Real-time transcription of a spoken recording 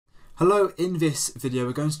Hello, in this video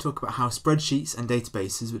we're going to talk about how spreadsheets and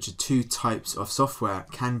databases, which are two types of software,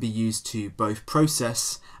 can be used to both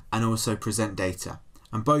process and also present data.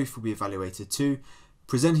 And both will be evaluated too.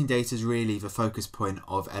 Presenting data is really the focus point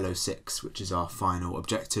of LO6, which is our final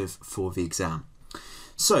objective for the exam.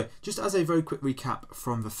 So, just as a very quick recap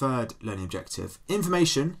from the third learning objective,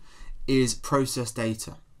 information is processed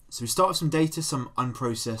data. So we start with some data, some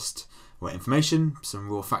unprocessed information, some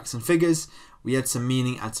raw facts and figures. We add some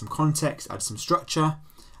meaning, add some context, add some structure,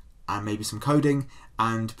 and maybe some coding,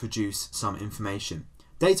 and produce some information.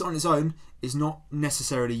 Data on its own is not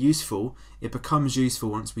necessarily useful. It becomes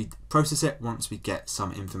useful once we process it, once we get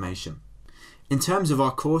some information. In terms of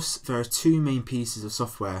our course, there are two main pieces of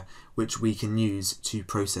software which we can use to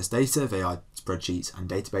process data. They are spreadsheets and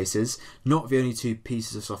databases, not the only two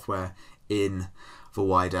pieces of software in the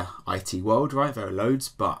wider IT world, right? There are loads,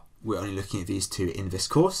 but we're only looking at these two in this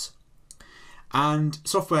course. And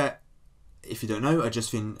software, if you don't know,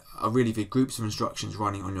 are really the groups of instructions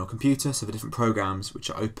running on your computer. So the different programs which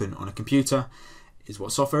are open on a computer is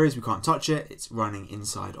what software is. We can't touch it. It's running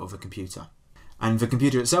inside of a computer. And the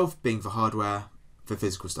computer itself being the hardware, the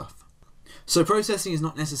physical stuff. So processing is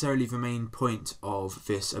not necessarily the main point of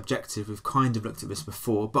this objective. We've kind of looked at this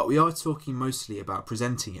before, but we are talking mostly about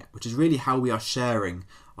presenting it, which is really how we are sharing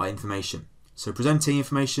our information. So presenting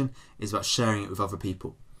information is about sharing it with other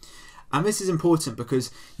people. And this is important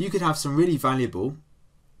because you could have some really valuable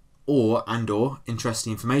or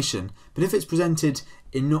interesting information, but if it's presented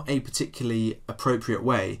in not a particularly appropriate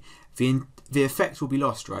way, the effect will be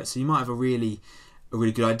lost, right? So you might have a really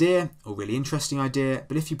good idea or really interesting idea,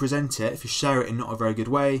 but if you present it, if you share it in not a very good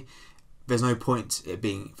way, there's no point it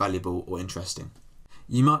being valuable or interesting.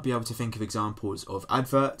 You might be able to think of examples of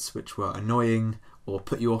adverts which were annoying or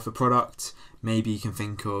put you off a product. Maybe you can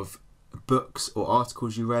think of books or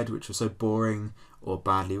articles you read which were so boring or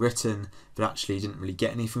badly written that actually you didn't really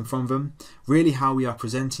get anything from them. Really, how we are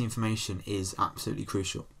presenting information is absolutely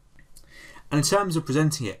crucial. And in terms of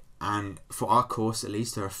presenting it, and for our course at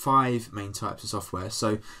least, there are 5 main types of software.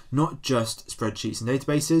 So not just spreadsheets and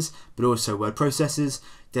databases, but also word processors,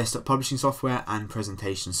 desktop publishing software, and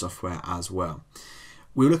presentation software as well.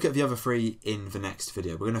 We'll look at the other 3 in the next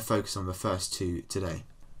video. We're going to focus on the first 2 today.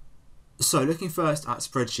 So looking first at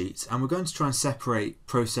spreadsheets, and we're going to try and separate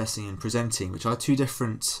processing and presenting, which are 2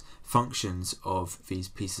 different functions of these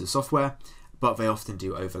pieces of software, but they often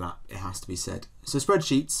do overlap, it has to be said. So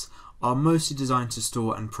spreadsheets are mostly designed to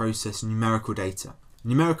store and process numerical data.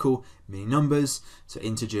 Numerical meaning numbers, so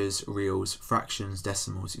integers, reals, fractions,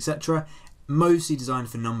 decimals, etc. Mostly designed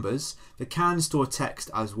for numbers. They can store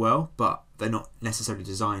text as well, but they're not necessarily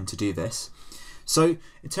designed to do this. So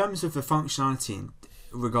in terms of the functionality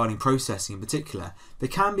regarding processing in particular, they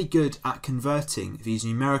can be good at converting these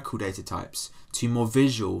numerical data types to more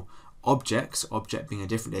visual objects, object being a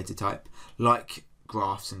different data type, like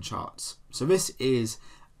graphs and charts. So this is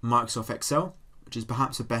Microsoft Excel, which is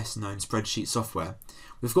perhaps the best known spreadsheet software.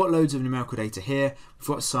 We've got loads of numerical data here. We've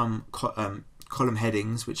got some column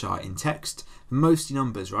headings which are in text, mostly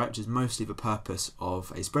numbers, right, which is mostly the purpose of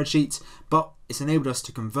a spreadsheet, but it's enabled us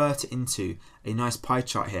to convert it into a nice pie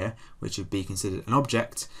chart here, which would be considered an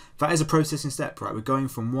object. That is a processing step, right? We're going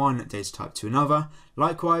from one data type to another.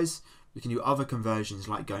 Likewise, we can do other conversions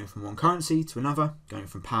like going from one currency to another, going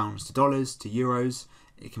from pounds to dollars to euros.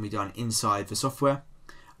 It can be done inside the software,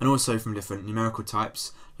 and also from different numerical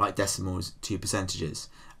types like decimals to percentages.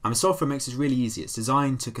 And the software makes this really easy. It's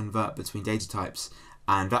designed to convert between data types,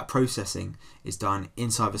 and that processing is done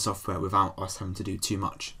inside the software without us having to do too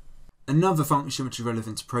much. Another function which is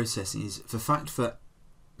relevant to processing is the fact that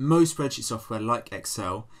most spreadsheet software like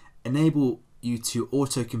Excel enable you to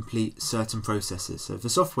autocomplete certain processes. So the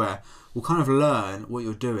software will kind of learn what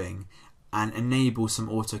you're doing and enable some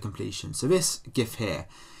autocompletion. So this GIF here,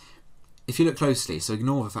 if you look closely, so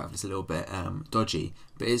ignore the fact that it's a little bit dodgy,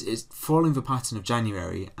 but it's following the pattern of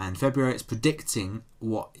January and February. It's predicting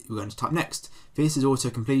what we're going to type next. This is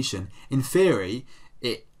autocompletion. In theory,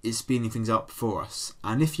 it is speeding things up for us.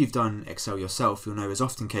 And if you've done Excel yourself, you'll know there's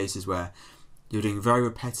often cases where you're doing very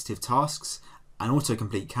repetitive tasks and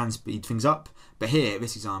autocomplete can speed things up. But here,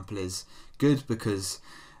 this example is good because,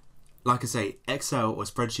 like I say, Excel or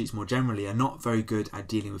spreadsheets more generally are not very good at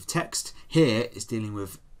dealing with text. Here, it's dealing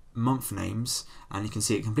with month names, and you can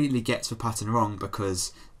see it completely gets the pattern wrong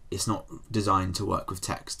because it's not designed to work with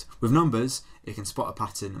text. With numbers, it can spot a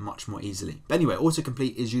pattern much more easily. But anyway,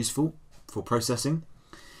 autocomplete is useful for processing.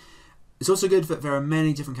 It's also good that there are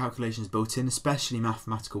many different calculations built in, especially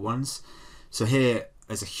mathematical ones. So here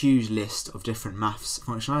there's a huge list of different maths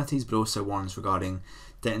functionalities, but also ones regarding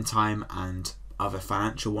date and time and other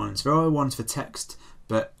financial ones. There are ones for text,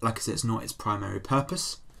 but like I said, it's not its primary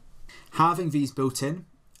purpose. Having these built in,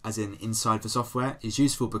 as in inside the software, is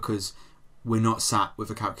useful because we're not sat with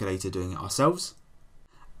a calculator doing it ourselves.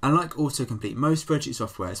 And like Autocomplete, most spreadsheet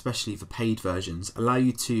software, especially the paid versions, allow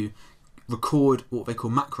you to record what they call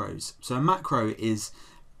macros. So a macro is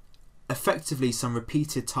effectively some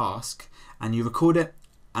repeated task, and you record it,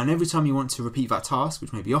 and every time you want to repeat that task,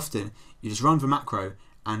 which may be often, you just run the macro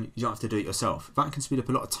and you don't have to do it yourself. That can speed up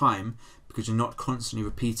a lot of time because you're not constantly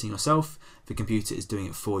repeating yourself, the computer is doing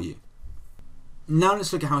it for you. Now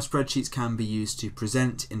let's look at how spreadsheets can be used to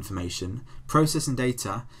present information. Processing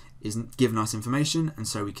data is giving us information, and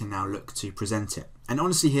so we can now look to present it. And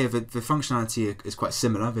honestly here, the functionality is quite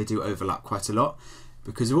similar. They do overlap quite a lot,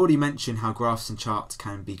 because I've already mentioned how graphs and charts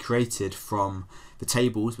can be created from the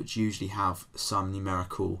tables, which usually have some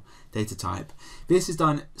numerical data type. This is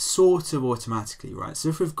done sort of automatically, right? So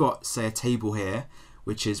if we've got, say, a table here,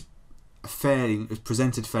 which is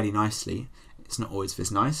presented fairly nicely, it's not always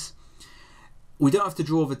this nice, we don't have to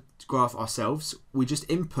draw the graph ourselves. We just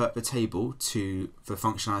input the table to the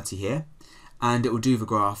functionality here, and it will do the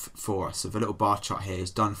graph for us. So the little bar chart here is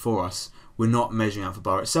done for us. We're not measuring out the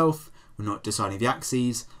bar itself. We're not deciding the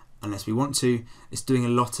axes unless we want to. It's doing a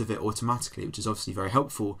lot of it automatically, which is obviously very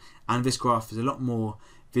helpful. And this graph is a lot more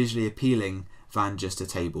visually appealing than just a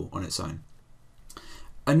table on its own.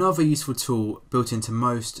 Another useful tool built into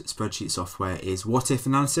most spreadsheet software is what-if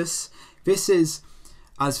analysis. This is,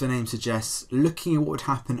 as the name suggests, looking at what would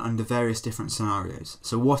happen under various different scenarios.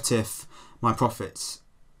 So what if my profits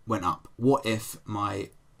went up? What if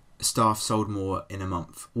my staff sold more in a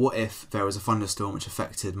month? What if there was a thunderstorm which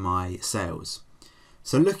affected my sales?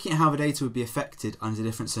 So looking at how the data would be affected under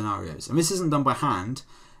different scenarios. And this isn't done by hand.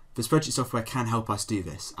 The spreadsheet software can help us do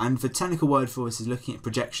this. And the technical word for this is looking at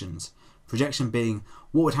projections. Projection being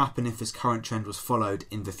what would happen if this current trend was followed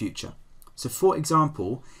in the future. So for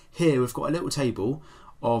example, here we've got a little table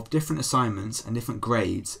of different assignments and different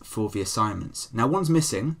grades for the assignments. Now one's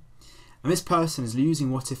missing, and this person is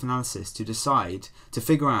using what-if analysis to decide, to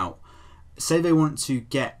figure out, say they want to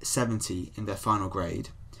get 70 in their final grade,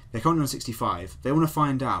 they're currently on 65, they want to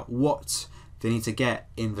find out what they need to get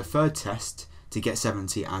in the third test to get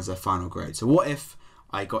 70 as their final grade. So what if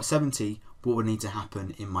I got 70, what would need to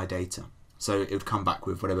happen in my data? So it would come back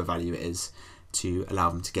with whatever value it is to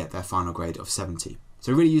allow them to get their final grade of 70.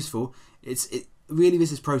 So really useful. Really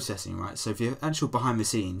this is processing, right? So the actual behind the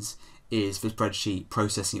scenes is the spreadsheet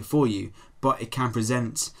processing it for you, but it can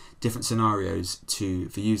present different scenarios to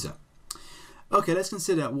the user. Okay, let's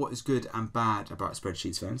consider what is good and bad about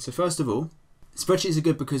spreadsheets then. So first of all, spreadsheets are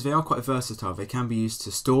good because they are quite versatile. They can be used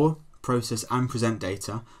to store, process and present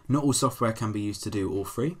data. Not all software can be used to do all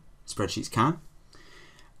three. Spreadsheets can.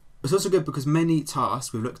 It's also good because many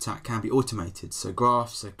tasks we've looked at can be automated. So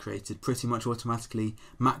graphs are created pretty much automatically.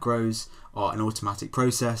 Macros are an automatic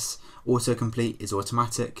process. Autocomplete is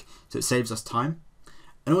automatic, so it saves us time.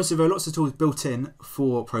 And also there are lots of tools built in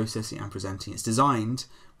for processing and presenting. It's designed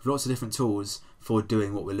with lots of different tools for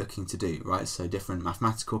doing what we're looking to do, right? So different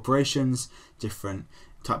mathematical operations, different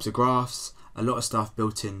types of graphs, a lot of stuff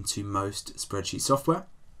built into most spreadsheet software.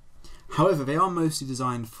 However, they are mostly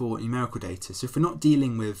designed for numerical data. So if we're not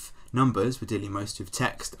dealing with numbers, we're dealing mostly with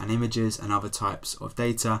text and images and other types of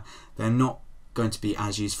data, they're not going to be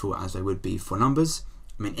as useful as they would be for numbers.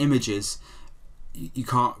 I mean, images, you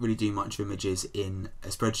can't really do much with images in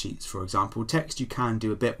spreadsheets, for example. Text you can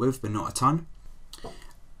do a bit with, but not a ton.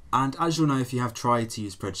 And as you'll know if you have tried to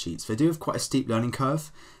use spreadsheets, they do have quite a steep learning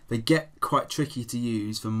curve. They get quite tricky to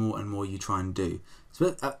use the more and more you try and do.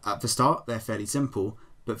 So at the start, they're fairly simple,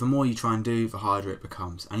 but the more you try and do, the harder it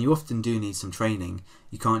becomes. And you often do need some training.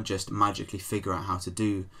 You can't just magically figure out how to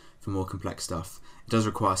do the more complex stuff. It does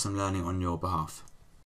require some learning on your behalf.